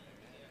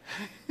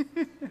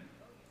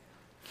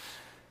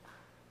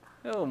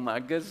 Oh my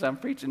goodness, I'm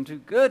preaching too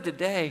good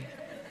today.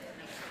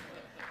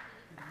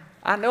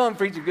 I know I'm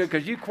preaching good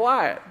because you're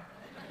quiet.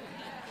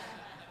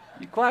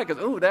 You're quiet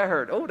because, oh, that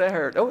hurt, oh, that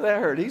hurt, oh, that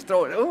hurt. He's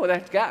throwing, oh,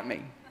 that's got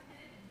me.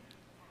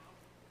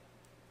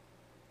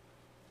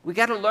 We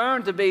got to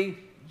learn to be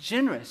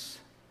generous.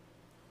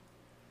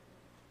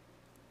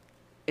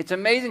 It's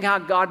amazing how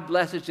God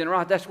blesses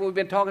generosity. That's what we've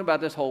been talking about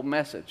this whole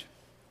message.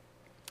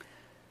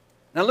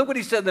 Now look what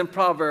he said in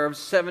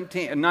Proverbs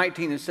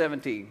 19 and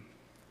 17.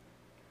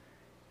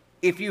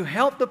 If you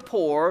help the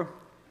poor,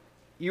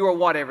 you are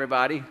what,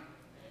 everybody?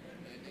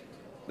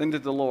 Into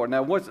the Lord.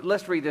 Now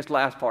let's read this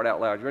last part out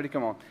loud. You ready?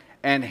 Come on.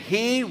 And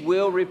he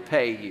will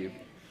repay you.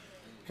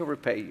 He'll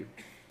repay you.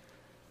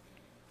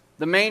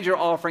 The manger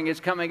offering is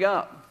coming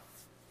up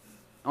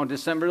on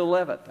December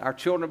 11th. Our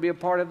children will be a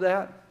part of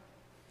that.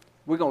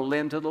 We're going to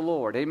lend to the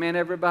Lord. Amen,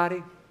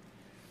 everybody?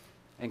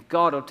 And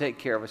God will take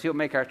care of us. He'll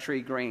make our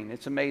tree green.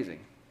 It's amazing.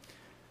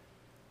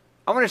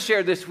 I want to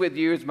share this with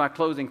you as my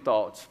closing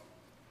thoughts.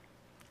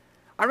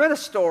 I read a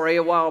story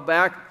a while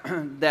back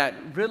that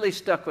really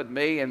stuck with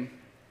me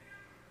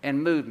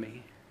and moved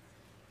me.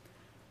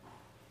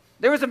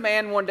 There was a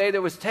man one day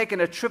that was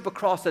taking a trip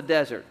across the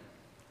desert.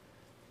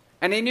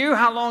 And he knew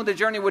how long the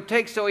journey would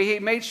take, so he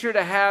made sure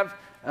to have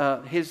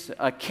his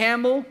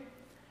camel,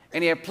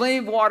 and he had plenty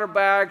of water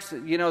bags,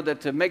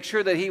 to make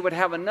sure that he would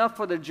have enough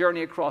for the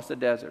journey across the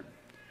desert.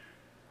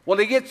 Well,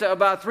 he gets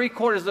about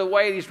 3/4 of the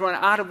way, and he's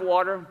running out of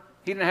water.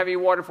 He didn't have any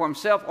water for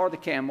himself or the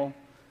camel.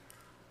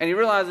 And he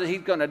realizes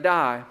he's going to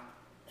die.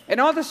 And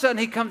all of a sudden,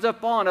 he comes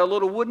up on a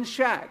little wooden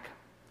shack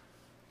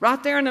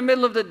right there in the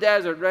middle of the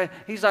desert. Right?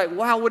 He's like,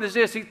 wow, what is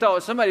this? He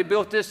thought somebody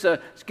built this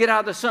to get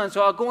out of the sun.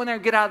 So I'll go in there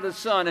and get out of the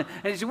sun. And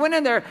as he went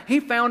in there, he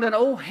found an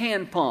old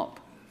hand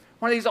pump.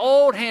 One of these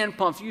old hand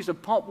pumps you used to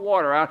pump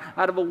water out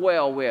of a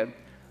well with.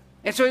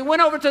 And so he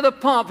went over to the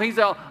pump. He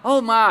said,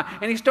 oh my.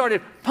 And he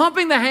started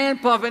pumping the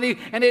hand pump. And he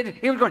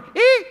was going,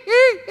 eek,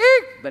 eek,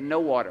 eek, but no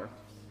water.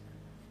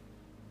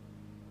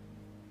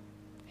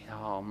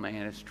 Oh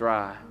man, it's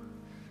dry.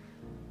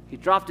 He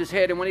dropped his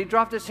head, and when he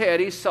dropped his head,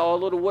 he saw a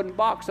little wooden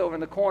box over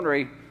in the corner.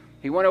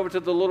 He went over to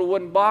the little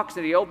wooden box,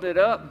 and he opened it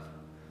up,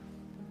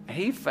 and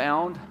he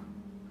found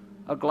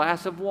a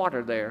glass of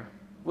water there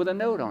with a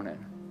note on it.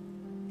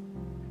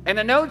 And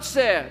the note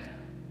said,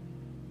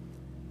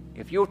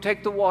 if you'll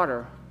take the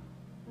water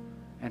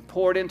and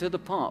pour it into the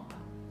pump,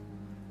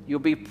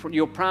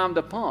 you'll prime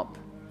the pump,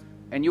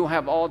 and you'll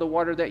have all the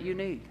water that you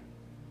need.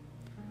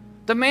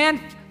 The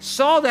man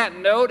saw that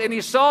note, and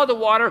he saw the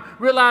water,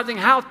 realizing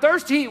how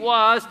thirsty he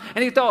was,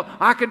 and he thought,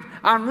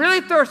 I'm really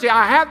thirsty.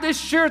 I have this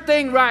sure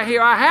thing right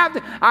here. I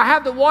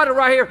have the water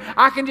right here.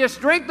 I can just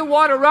drink the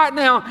water right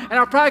now, and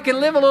I probably can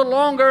live a little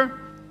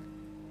longer.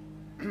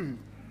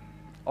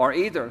 Or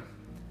either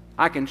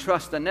I can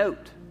trust the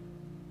note,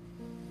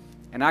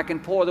 and I can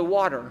pour the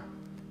water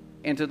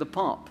into the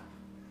pump.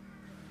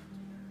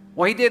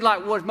 Well, he did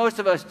like what most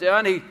of us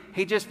done.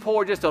 He just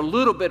poured just a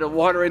little bit of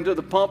water into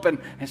the pump and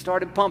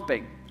started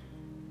pumping.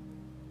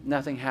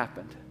 Nothing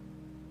happened.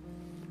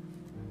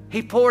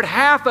 He poured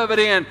half of it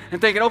in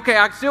and thinking, okay,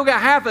 I still got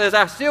half of this.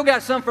 I still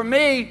got some for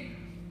me.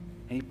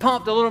 And he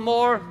pumped a little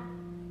more,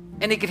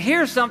 and he could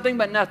hear something,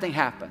 but nothing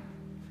happened.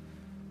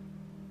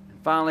 And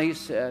finally he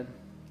said,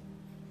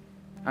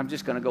 I'm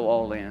just going to go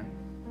all in.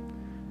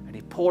 And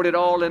he poured it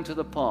all into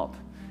the pump.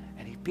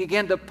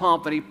 Began to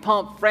pump, and he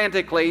pumped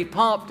frantically. He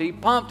pumped,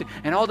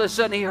 and all of a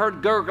sudden he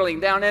heard gurgling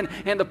down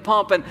in the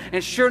pump,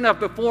 and sure enough,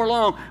 before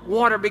long,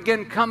 water began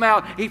to come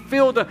out. He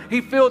filled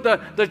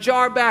the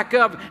jar back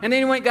up, and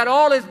then he went and got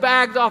all his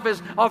bags off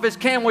his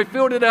camel. He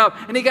filled it up,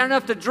 and he got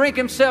enough to drink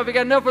himself. He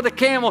got enough for the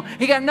camel.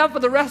 He got enough for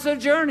the rest of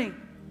the journey.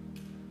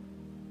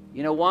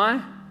 You know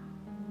why?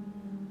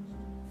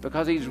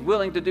 Because he's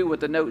willing to do what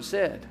the note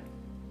said.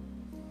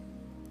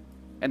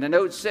 And the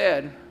note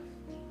said,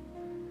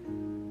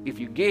 if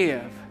you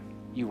give,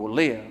 you will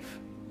live.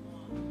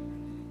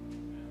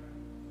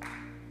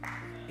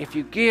 If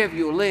you give,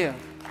 you'll live.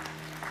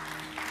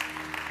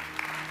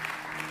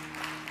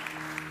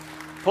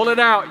 Pull it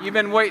out. You've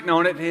been waiting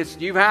on it.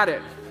 You've had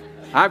it.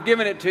 I've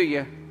given it to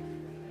you.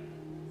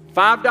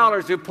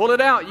 $5. You pull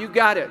it out. You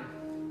got it.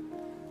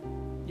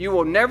 You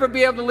will never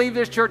be able to leave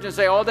this church and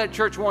say, all that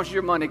church wants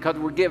your money, because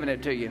we're giving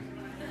it to you.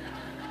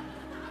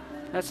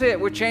 That's it.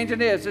 We're changing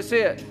this. That's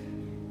it.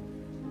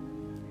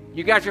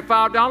 You got your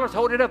 $5?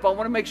 Hold it up. I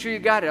want to make sure you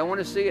got it. I want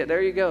to see it.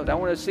 There you go. I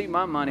want to see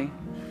my money.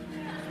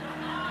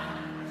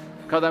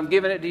 Because I'm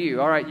giving it to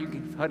you. All right, you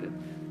can hold it.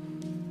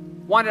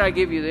 Why did I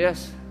give you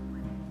this?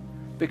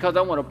 Because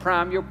I want to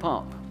prime your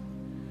pump.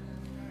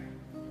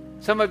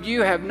 Some of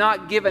you have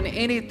not given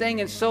anything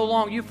in so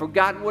long, you've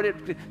forgotten what it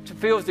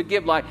feels to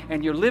give like,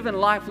 and you're living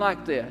life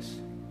like this.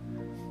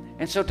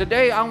 And so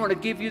today I want to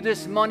give you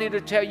this money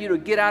to tell you to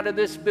get out of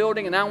this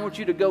building, and I want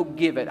you to go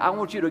give it. I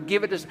want you to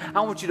give it.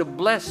 I want you to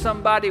bless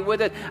somebody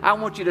with it. I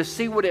want you to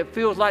see what it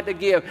feels like to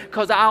give,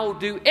 because I'll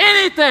do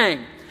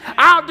anything.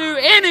 I'll do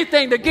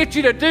anything to get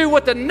you to do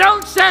what the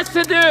note says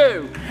to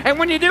do. And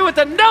when you do what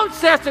the note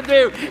says to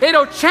do,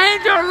 it'll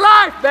change your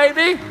life,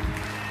 baby.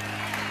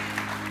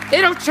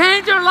 It'll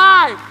change your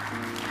life.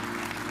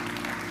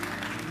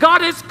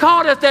 God has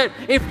called us that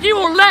if you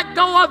will let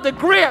go of the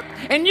grip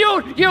and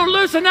you'll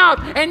loosen up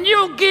and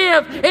you'll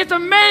give, it's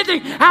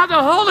amazing how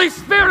the Holy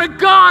Spirit of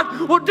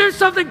God will do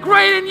something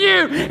great in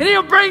you, and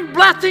He'll bring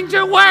blessings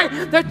your way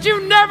that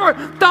you never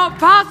thought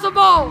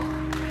possible.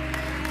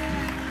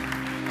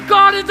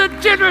 God is a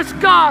generous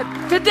God.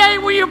 Today,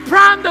 will you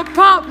prime the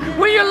pump?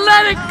 Will you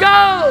let it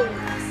go?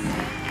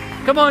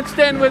 Come on,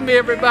 stand with me,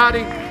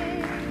 everybody.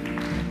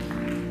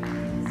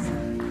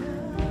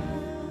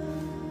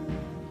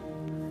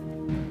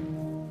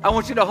 I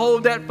want you to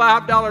hold that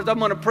 $5. I'm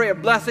going to pray a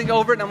blessing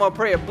over it, and I'm going to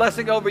pray a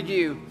blessing over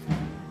you.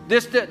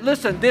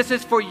 Listen, this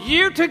is for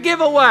you to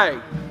give away.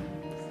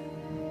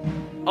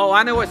 Oh,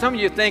 I know what some of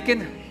you are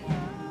thinking.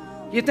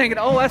 You're thinking,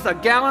 oh, that's a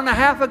gallon and a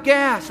half of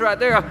gas right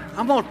there.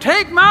 I'm going to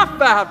take my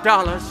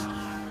 $5.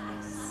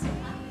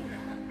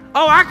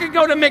 Oh, I can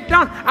go to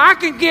McDonald's. I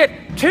can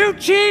get 2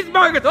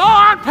 cheeseburgers. Oh,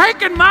 I'm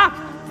taking my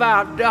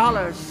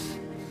 $5.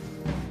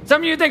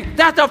 Some of you think,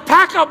 that's a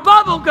pack of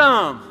bubble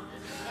gum.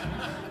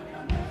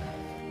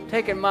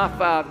 Taking my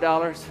 $5.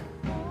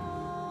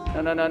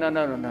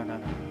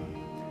 No.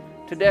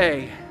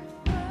 Today,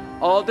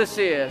 all this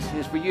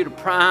is for you to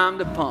prime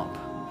the pump.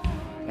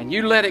 And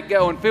you let it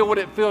go and feel what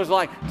it feels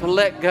like to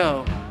let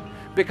go.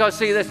 Because,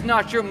 see, that's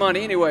not your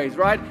money anyways,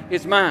 right?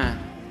 It's mine.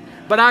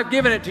 But I've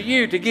given it to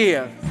you to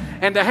give.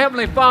 And the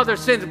Heavenly Father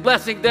sends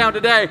blessing down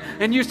today.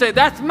 And you say,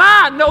 that's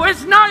mine. No,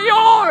 it's not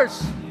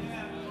yours.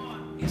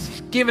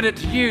 He's given it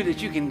to you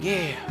that you can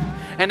give.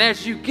 And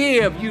as you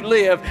give, you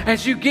live.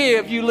 As you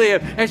give, you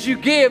live. As you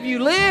give, you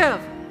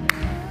live.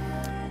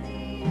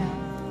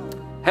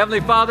 Heavenly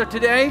Father,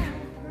 today,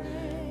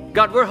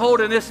 God, we're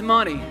holding this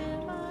money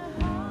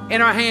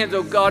in our hands,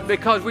 oh God,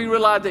 because we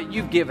realize that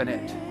you've given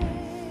it.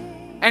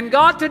 And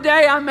God,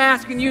 today I'm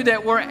asking you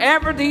that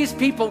wherever these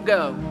people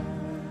go,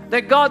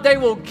 that God, they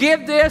will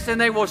give this and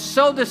they will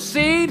sow the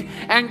seed,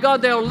 and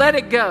God, they'll let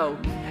it go.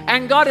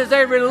 And God, as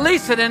they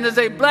release it and as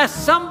they bless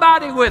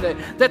somebody with it,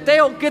 that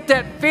they'll get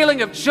that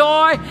feeling of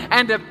joy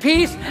and of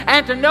peace,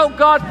 and to know,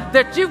 God,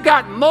 that you've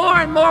got more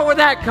and more where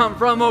that come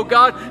from, oh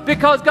God,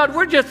 because, God,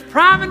 we're just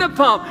priming the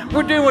pump.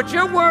 We're doing what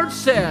your word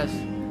says.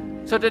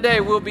 So today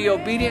we'll be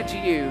obedient to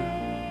you.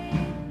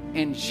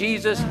 In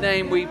Jesus'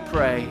 name we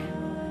pray.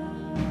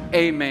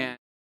 Amen.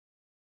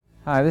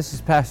 Hi, this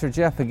is Pastor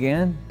Jeff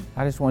again.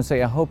 I just want to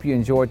say I hope you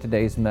enjoyed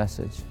today's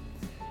message.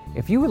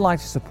 If you would like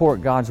to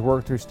support God's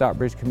work through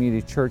Stockbridge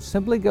Community Church,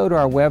 simply go to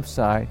our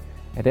website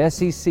at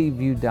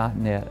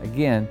sccview.net.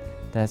 Again,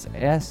 that's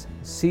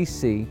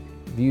sccview.net,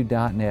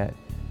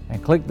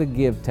 and click the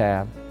Give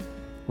tab.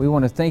 We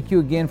want to thank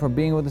you again for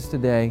being with us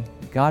today.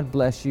 God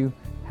bless you.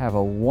 Have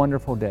a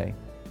wonderful day.